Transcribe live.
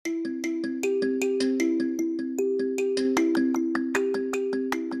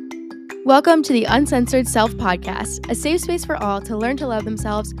Welcome to the Uncensored Self Podcast, a safe space for all to learn to love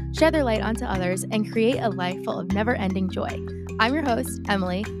themselves, shed their light onto others, and create a life full of never-ending joy. I'm your host,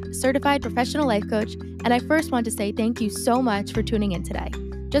 Emily, certified professional life coach, and I first want to say thank you so much for tuning in today.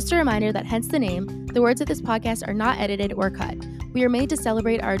 Just a reminder that hence the name, the words of this podcast are not edited or cut. We are made to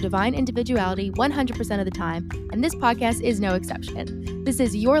celebrate our divine individuality 100% of the time, and this podcast is no exception. This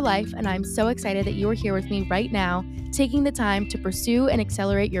is your life, and I'm so excited that you are here with me right now, taking the time to pursue and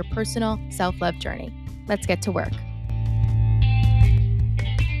accelerate your personal self-love journey. Let's get to work.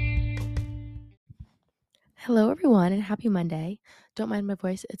 Hello, everyone, and happy Monday. Don't mind my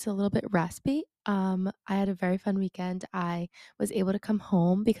voice. It's a little bit raspy. I had a very fun weekend. I was able to come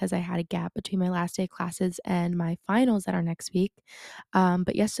home because I had a gap between my last day of classes and my finals that are next week.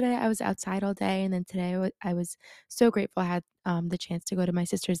 But yesterday I was outside all day, and then today I was so grateful I had the chance to go to my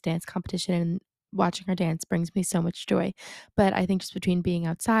sister's dance competition, and watching her dance brings me so much joy. But I think just between being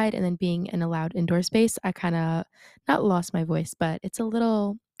outside and then being in a loud indoor space, I kind of not lost my voice, but it's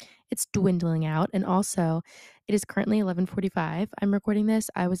dwindling out. And also, it is currently 11:45. I'm recording this.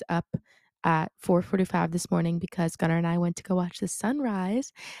 I was up at 4:45 this morning because Gunnar and I went to go watch the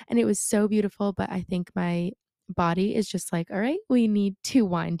sunrise, and it was so beautiful, but I think my body is just like, "All right, we need to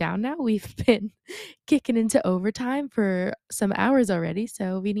wind down now. We've been kicking into overtime for some hours already,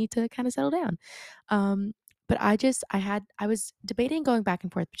 so we need to kind of settle down." Um, but I was debating going back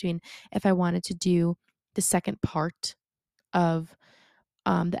and forth between if I wanted to do the second part of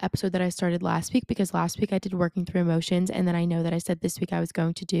the episode that I started last week, because last week I did working through emotions, and then I know that I said this week I was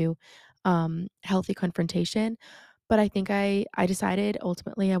going to do healthy confrontation, but I think I decided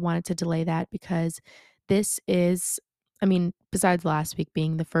ultimately I wanted to delay that because this is, I mean, besides last week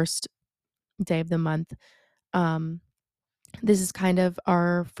being the first day of the month, um this is kind of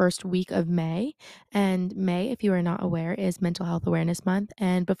our first week of May. And May, if you are not aware, is Mental Health Awareness Month.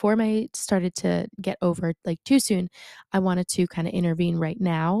 And before May started to get over like too soon, I wanted to kind of intervene right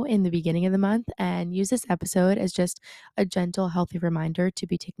now in the beginning of the month and use this episode as just a gentle, healthy reminder to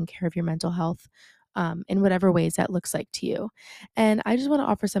be taking care of your mental health. In whatever ways that looks like to you. And I just want to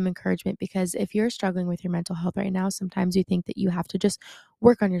offer some encouragement, because if you're struggling with your mental health right now, sometimes you think that you have to just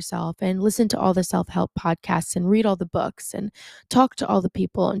work on yourself and listen to all the self-help podcasts and read all the books and talk to all the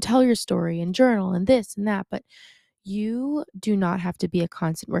people and tell your story and journal and this and that, but you do not have to be a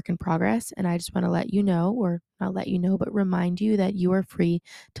constant work in progress. And I just want to let you know, or not let you know, but remind you that you are free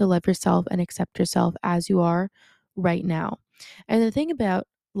to love yourself and accept yourself as you are right now. And the thing about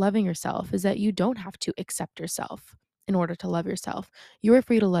loving yourself is that you don't have to accept yourself in order to love yourself. You are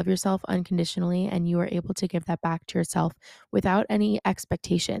free to love yourself unconditionally, and you are able to give that back to yourself without any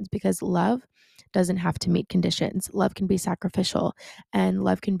expectations, because love doesn't have to meet conditions. Love can be sacrificial, and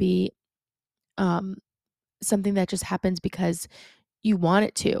love can be um, something that just happens because you want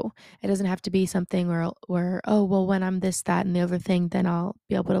it to. It doesn't have to be something where oh well, when I'm this, that, and the other thing, then I'll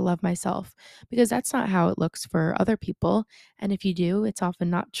be able to love myself, because that's not how it looks for other people. And if you do, it's often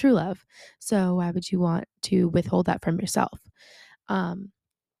not true love. So why would you want to withhold that from yourself? Um,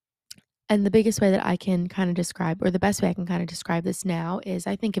 and the biggest way that I can kind of describe, or the best way I can kind of describe this now, is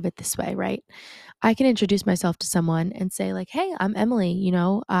I think of it this way, right? I can introduce myself to someone and say like, "Hey, I'm Emily.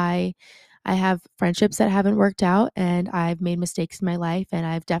 I have friendships that haven't worked out, and I've made mistakes in my life, and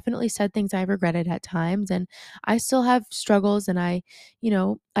I've definitely said things I've regretted at times, and I still have struggles, and I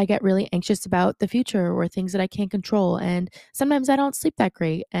get really anxious about the future or things that I can't control, and sometimes I don't sleep that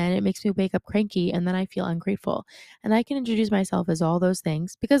great, and it makes me wake up cranky, and then I feel ungrateful." And I can introduce myself as all those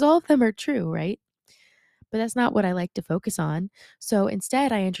things because all of them are true, right? But that's not what I like to focus on. So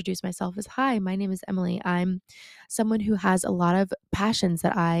instead, I introduce myself as, "Hi, my name is Emily. I'm someone who has a lot of passions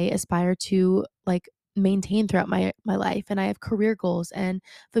that I aspire to like maintain throughout my life, and I have career goals and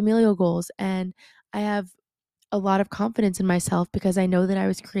familial goals, and I have a lot of confidence in myself because I know that I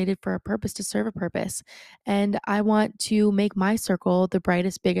was created for a purpose, to serve a purpose. And I want to make my circle the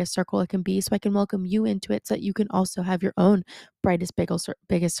brightest, biggest circle it can be, so I can welcome you into it so that you can also have your own brightest,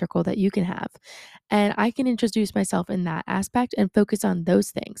 biggest circle that you can have." And I can introduce myself in that aspect and focus on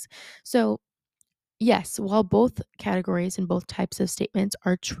those things. So, yes, while both categories and both types of statements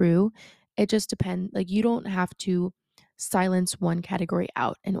are true, it just depends. Like, you don't have to silence one category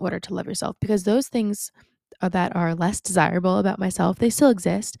out in order to love yourself, because those things that are less desirable about myself, they still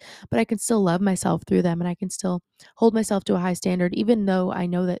exist, but I can still love myself through them, and I can still hold myself to a high standard, even though I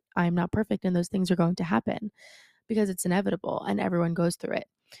know that I'm not perfect and those things are going to happen, because it's inevitable and everyone goes through it.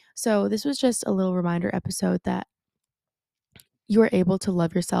 So, this was just a little reminder episode that you are able to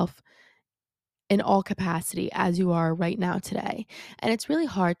love yourself in all capacity as you are right now today. And it's really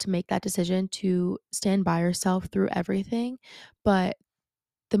hard to make that decision to stand by yourself through everything, but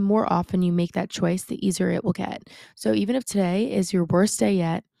the more often you make that choice, the easier it will get. So even if today is your worst day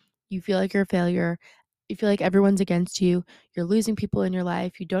yet, you feel like you're a failure, you feel like everyone's against you, you're losing people in your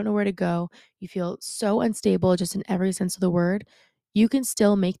life, you don't know where to go, you feel so unstable just in every sense of the word, you can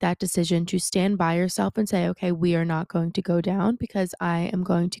still make that decision to stand by yourself and say, okay, we are not going to go down because I am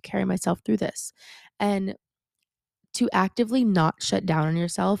going to carry myself through this. And to actively not shut down on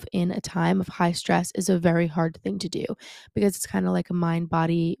yourself in a time of high stress is a very hard thing to do because it's kind of like a mind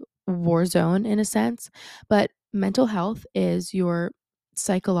body war zone in a sense. But mental health is your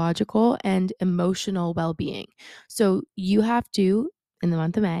psychological and emotional well being. So you have to, in the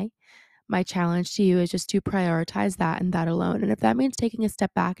month of May, my challenge to you is just to prioritize that and that alone. And if that means taking a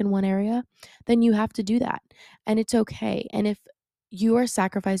step back in one area, then you have to do that. And it's okay. And if you are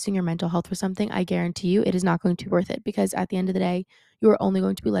sacrificing your mental health for something, I guarantee you it is not going to be worth it because at the end of the day, you are only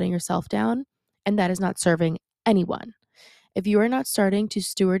going to be letting yourself down, and that is not serving anyone. If you are not starting to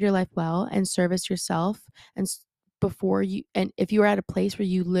steward your life well and service yourself and before you, and if you are at a place where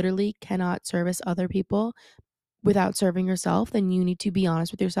you literally cannot service other people without serving yourself, then you need to be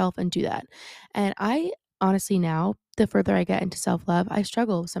honest with yourself and do that. And I honestly now, the further I get into self love, I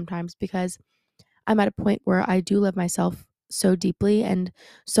struggle sometimes because I'm at a point where I do love myself so deeply and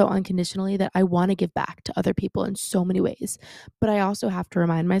so unconditionally that I want to give back to other people in so many ways. But I also have to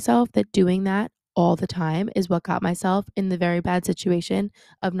remind myself that doing that all the time is what got myself in the very bad situation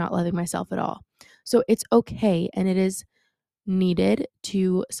of not loving myself at all. So it's okay and it is needed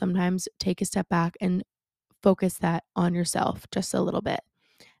to sometimes take a step back and focus that on yourself just a little bit.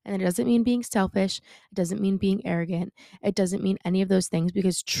 And it doesn't mean being selfish. It doesn't mean being arrogant. It doesn't mean any of those things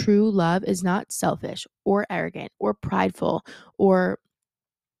because true love is not selfish or arrogant or prideful or,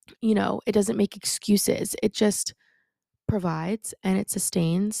 it doesn't make excuses. It just provides and it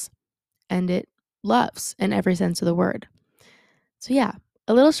sustains and it loves in every sense of the word. So, yeah,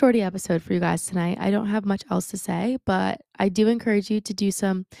 a little shorty episode for you guys tonight. I don't have much else to say, but I do encourage you to do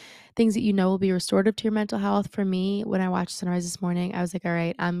some things that you know will be restorative to your mental health. For me, when I watched Sunrise this morning, I was like, all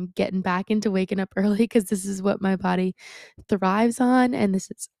right, I'm getting back into waking up early because this is what my body thrives on. And this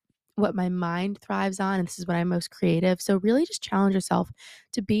is what my mind thrives on. And this is when I'm most creative. So, really just challenge yourself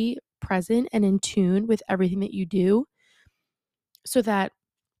to be present and in tune with everything that you do so that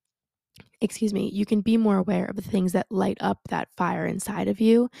you can be more aware of the things that light up that fire inside of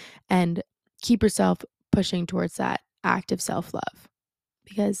you and keep yourself pushing towards that active self love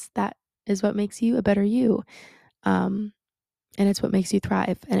because that is what makes you a better you. Um, and it's what makes you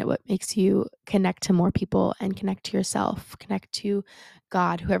thrive and it what makes you connect to more people and connect to yourself, connect to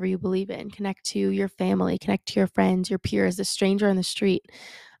God, whoever you believe in, connect to your family, connect to your friends, your peers, the stranger on the street.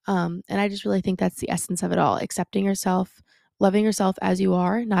 And I just really think that's the essence of it all, accepting yourself, loving yourself as you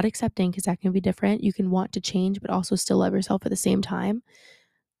are, not accepting because that can be different. You can want to change, but also still love yourself at the same time.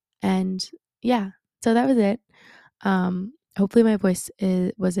 And yeah, so that was it. Hopefully my voice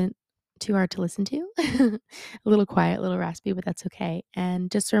wasn't too hard to listen to. A little quiet, a little raspy, but that's okay. And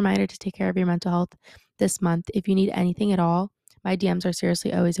just a reminder to take care of your mental health this month. If you need anything at all, my DMs are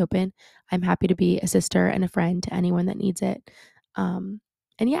seriously always open. I'm happy to be a sister and a friend to anyone that needs it. Um,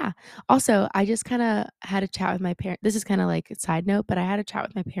 and yeah, also, I just kind of had a chat with my parents. This is kind of like a side note, but I had a chat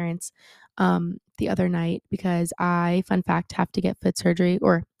with my parents the other night because I, fun fact, have to get foot surgery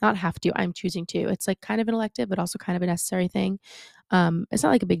or not have to, I'm choosing to. It's like kind of an elective, but also kind of a necessary thing. It's not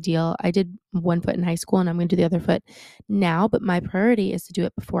like a big deal. I did one foot in high school and I'm going to do the other foot now, but my priority is to do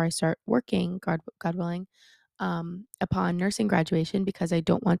it before I start working, God willing, upon nursing graduation because I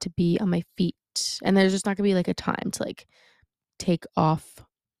don't want to be on my feet. And there's just not going to be like a time to like take off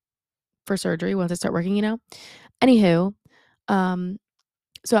for surgery once I start working. Anywho, um,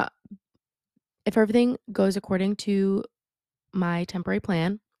 so if everything goes according to my temporary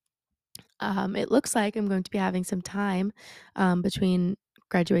plan, it looks like I'm going to be having some time between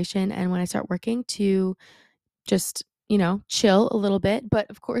graduation and when I start working to just, chill a little bit. But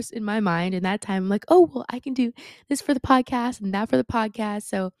of course, in my mind, in that time, I'm like, oh, well, I can do this for the podcast and that for the podcast.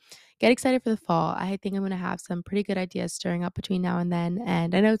 So get excited for the fall. I think I'm going to have some pretty good ideas stirring up between now and then.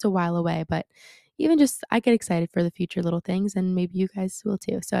 And I know it's a while away, but even just I get excited for the future little things and maybe you guys will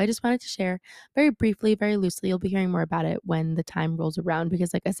too. So I just wanted to share very briefly, very loosely. You'll be hearing more about it when the time rolls around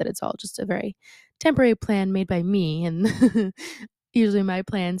because like I said, it's all just a very temporary plan made by me and usually my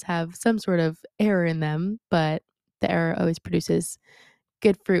plans have some sort of error in them, but the error always produces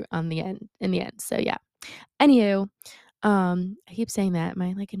good fruit on the end in the end. So yeah. Anywho, I keep saying that. Am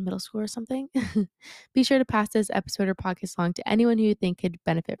I like in middle school or something? Be sure to pass this episode or podcast along to anyone who you think could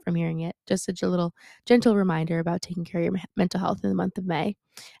benefit from hearing it. Just such a little gentle reminder about taking care of your mental health in the month of May.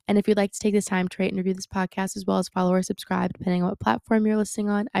 And if you'd like to take this time to rate and review this podcast as well as follow or subscribe, depending on what platform you're listening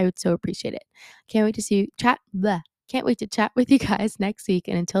on, I would so appreciate it. Can't wait to see you chat. Bleh. Can't wait to chat with you guys next week.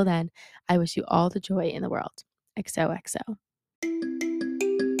 And until then, I wish you all the joy in the world. XOXO.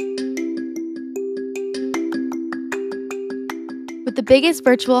 With the biggest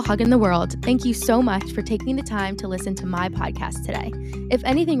virtual hug in the world, thank you so much for taking the time to listen to my podcast today. If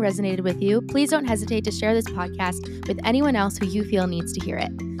anything resonated with you, please don't hesitate to share this podcast with anyone else who you feel needs to hear it.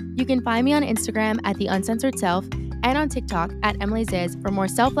 You can find me on Instagram at The Uncensored Self and on TikTok at Emily Ziz for more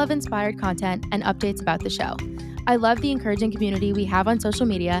self-love inspired content and updates about the show. I love the encouraging community we have on social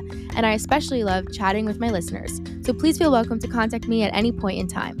media, and I especially love chatting with my listeners. So please feel welcome to contact me at any point in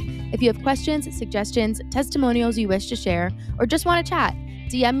time. If you have questions, suggestions, testimonials you wish to share, or just want to chat,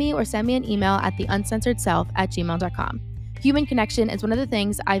 DM me or send me an email at theuncensoredself@gmail.com. Human connection is one of the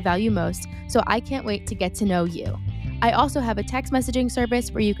things I value most, so I can't wait to get to know you. I also have a text messaging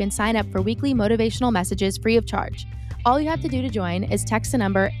service where you can sign up for weekly motivational messages free of charge. All you have to do to join is text the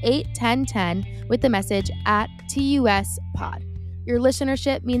number 81010 with the message at TUSPod. Your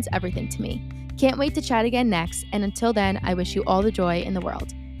listenership means everything to me. Can't wait to chat again next, and until then, I wish you all the joy in the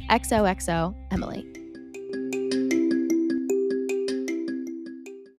world. XOXO, Emily.